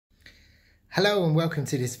Hello and welcome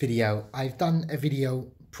to this video. I've done a video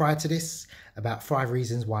prior to this about 5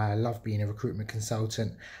 reasons why I love being a recruitment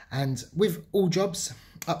consultant, and with all jobs,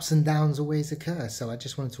 ups and downs always occur. So I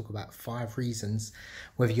just want to talk about 5 reasons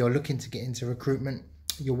whether you're looking to get into recruitment,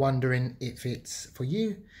 you're wondering if it's for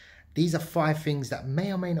you. These are 5 things that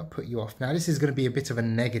may or may not put you off. Now this is going to be a bit of a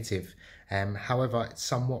negative, however it's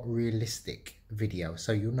somewhat realistic video,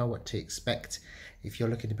 so you'll know what to expect if you're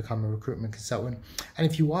looking to become a recruitment consultant. And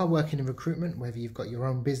if you are working in recruitment, whether you've got your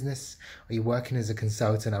own business or you're working as a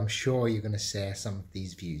consultant, I'm sure you're going to share some of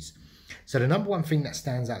these views. So the number one thing that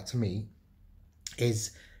stands out to me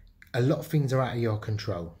is a lot of things are out of your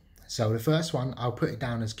control. So the first one, I'll put it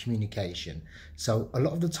down as communication. So a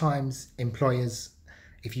lot of the times employers,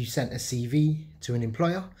 if you sent a CV to an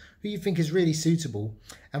employer who you think is really suitable,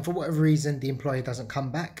 and for whatever reason the employer doesn't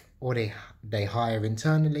come back, or they hire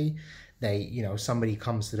internally, somebody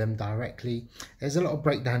comes to them directly, there's a lot of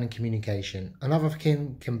breakdown in communication. Another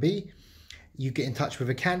thing can be you get in touch with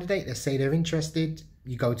a candidate, they say they're interested,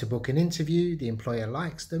 you go to book an interview, the employer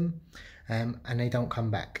likes them, and they don't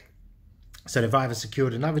come back. So they've either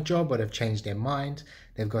secured another job or they've changed their mind,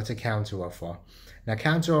 they've got a counter offer. Now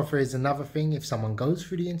counter offer is another thing. If someone goes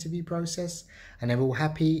through the interview process and they're all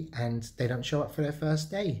happy and they don't show up for their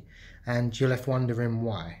first day, and you're left wondering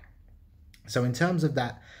why. So in terms of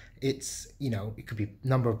that, it's, it could be a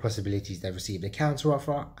number of possibilities. They've received a counter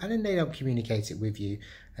offer and then they don't communicate it with you.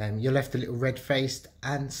 You're left a little red-faced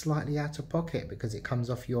and slightly out of pocket because it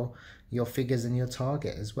comes off your figures and your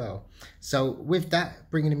target as well. So with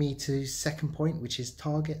that, bringing me to second point, which is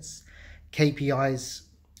targets, KPIs,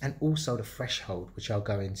 and also the threshold, which I'll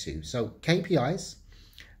go into. So KPIs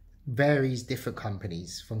varies different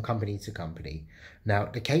companies from company to company. Now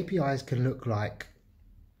the KPIs can look like,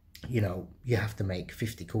 you have to make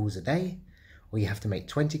 50 calls a day, or you have to make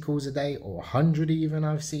 20 calls a day, or 100 even,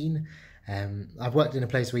 I've seen. I've worked in a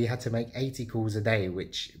place where you had to make 80 calls a day,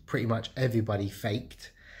 which pretty much everybody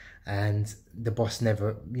faked, and the boss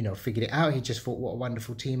never, figured it out. He just thought, what a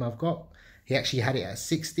wonderful team I've got. He actually had it at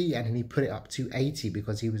 60 and then he put it up to 80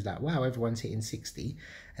 because he was like, wow, everyone's hitting 60,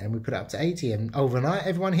 and we put it up to 80, and overnight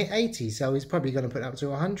everyone hit 80, so he's probably going to put it up to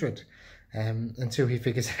 100 until he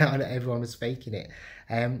figures out that everyone was faking it.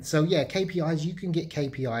 So yeah, KPIs, you can get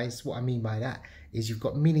KPIs. What I mean by that is you've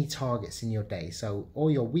got mini targets in your day, so or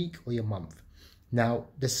your week or your month. Now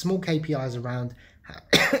the small KPIs around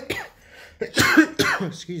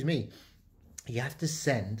excuse me, you have to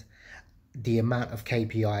send the amount of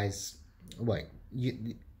KPIs. Wait,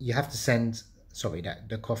 you have to send, sorry, that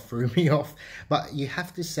the cough threw me off, but you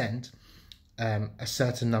have to send a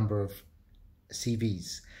certain number of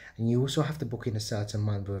CVs, and you also have to book in a certain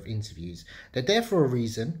number of interviews. They're there for a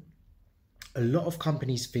reason. A lot of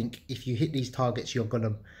companies think if you hit these targets, you're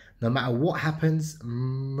gonna, no matter what happens,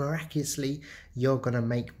 miraculously you're gonna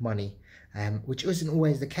make money, which isn't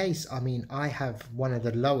always the case. I mean, I have one of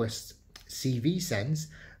the lowest CV sends,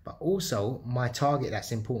 but also my target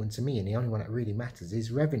that's important to me, and the only one that really matters, is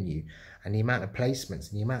revenue and the amount of placements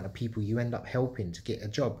and the amount of people you end up helping to get a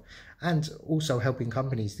job, and also helping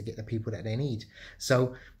companies to get the people that they need.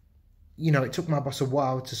 So, it took my boss a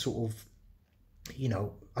while to sort of,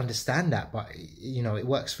 understand that, but, it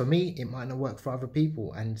works for me, it might not work for other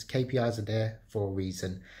people, and KPIs are there for a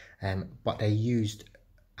reason, but they're used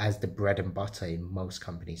as the bread and butter in most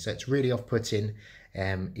companies. So it's really off-putting.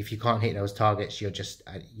 If you can't hit those targets, you're just,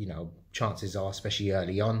 chances are, especially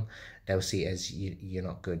early on, they'll see it as you're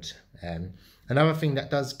not good. Another thing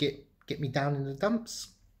that does get me down in the dumps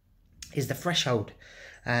is the threshold.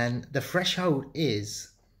 And the threshold is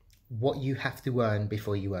what you have to earn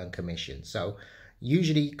before you earn commission. So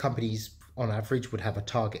usually companies on average would have a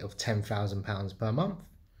target of £10,000 per month,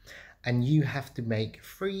 and you have to make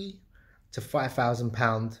 £3,000 to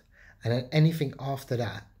 £5,000, and then anything after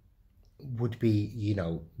that would be,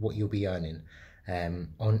 what you'll be earning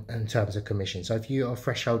in terms of commission. So if your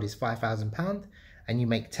threshold is £5,000 and you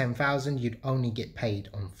make 10,000, you'd only get paid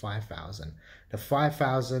on 5,000. The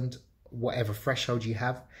 5,000, whatever threshold you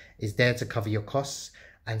have, is there to cover your costs,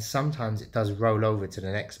 and sometimes it does roll over to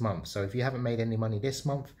the next month. So if you haven't made any money this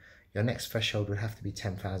month, your next threshold would have to be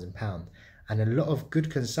 £10,000. And a lot of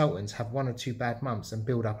good consultants have 1 or 2 bad months and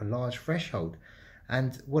build up a large threshold.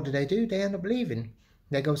 And what do? They end up leaving.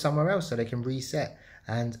 They go somewhere else so they can reset.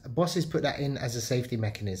 And bosses put that in as a safety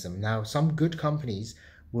mechanism. Now, some good companies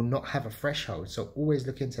will not have a threshold, so always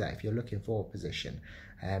look into that if you're looking for a position.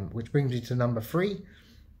 Which brings me to number 3,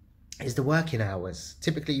 is the working hours.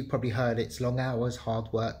 Typically, you've probably heard it's long hours,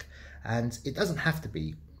 hard work, and it doesn't have to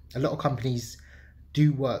be. A lot of companies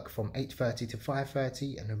do work from 8:30 to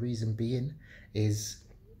 5:30, and the reason being is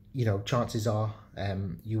you know, chances are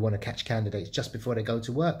you want to catch candidates just before they go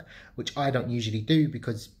to work, which I don't usually do,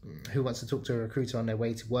 because who wants to talk to a recruiter on their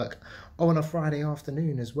way to work or on a Friday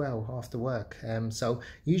afternoon as well after work? So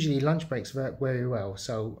usually lunch breaks work very well.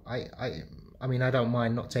 So I mean, I don't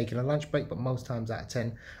mind not taking a lunch break, but most times out of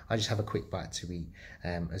 10, I just have a quick bite to eat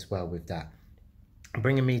as well with that.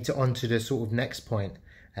 Bringing me on to the sort of next point,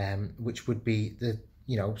 which would be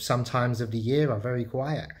you know, some times of the year are very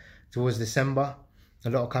quiet. Towards December, a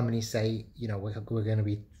lot of companies say, you know, we're going to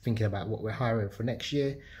be thinking about what we're hiring for next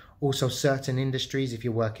year. Also, certain industries, if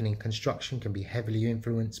you're working in construction, can be heavily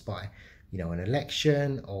influenced by, you know, an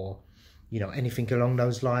election or, you know, anything along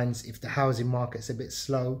those lines. If the housing market's a bit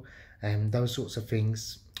slow, those sorts of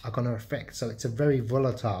things are going to affect. So it's a very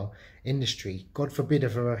volatile industry. God forbid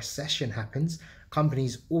if a recession happens,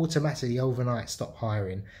 companies automatically overnight stop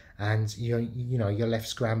hiring, and you know, you're left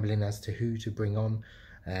scrambling as to who to bring on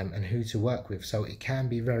and who to work with. So it can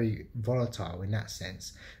be very volatile in that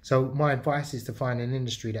sense. So my advice is to find an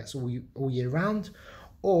industry that's all year round,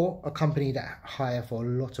 or a company that hire for a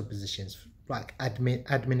lot of positions, like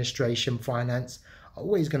administration, finance, are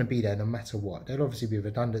always going to be there no matter what. There'll obviously be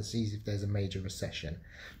redundancies if there's a major recession.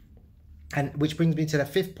 And which brings me to the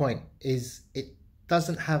fifth point, is it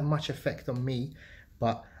doesn't have much effect on me,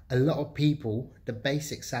 but a lot of people, the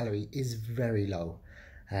basic salary is very low.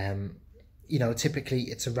 You know, typically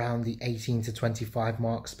it's around the 18 to 25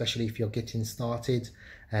 mark, especially if you're getting started.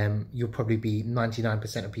 You'll probably be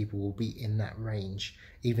 99% of people will be in that range,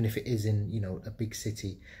 even if it is in, you know, a big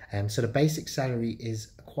city. So the basic salary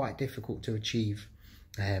is quite difficult to achieve,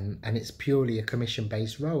 and it's purely a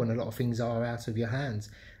commission-based role, and a lot of things are out of your hands.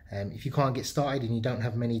 If you can't get started and you don't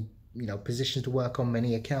have many, you know, positions to work on,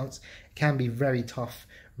 many accounts, it can be very tough,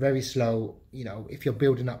 very slow. You know, if you're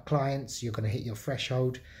building up clients, you're going to hit your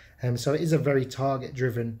threshold. So it is a very target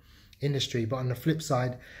driven industry. But on the flip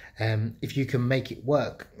side, if you can make it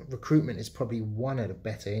work, recruitment is probably one of the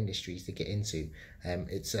better industries to get into.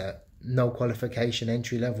 It's a no qualification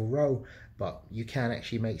entry level role, but you can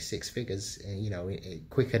actually make six figures, you know,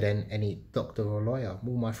 quicker than any doctor or lawyer.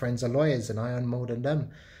 All my friends are lawyers and I earn more than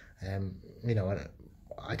them. You know,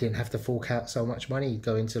 I didn't have to fork out so much money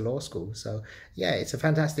going to law school. So yeah, it's a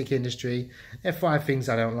fantastic industry. There are 5 things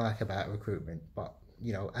I don't like about recruitment, but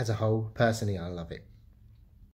you know, as a whole, personally, I love it.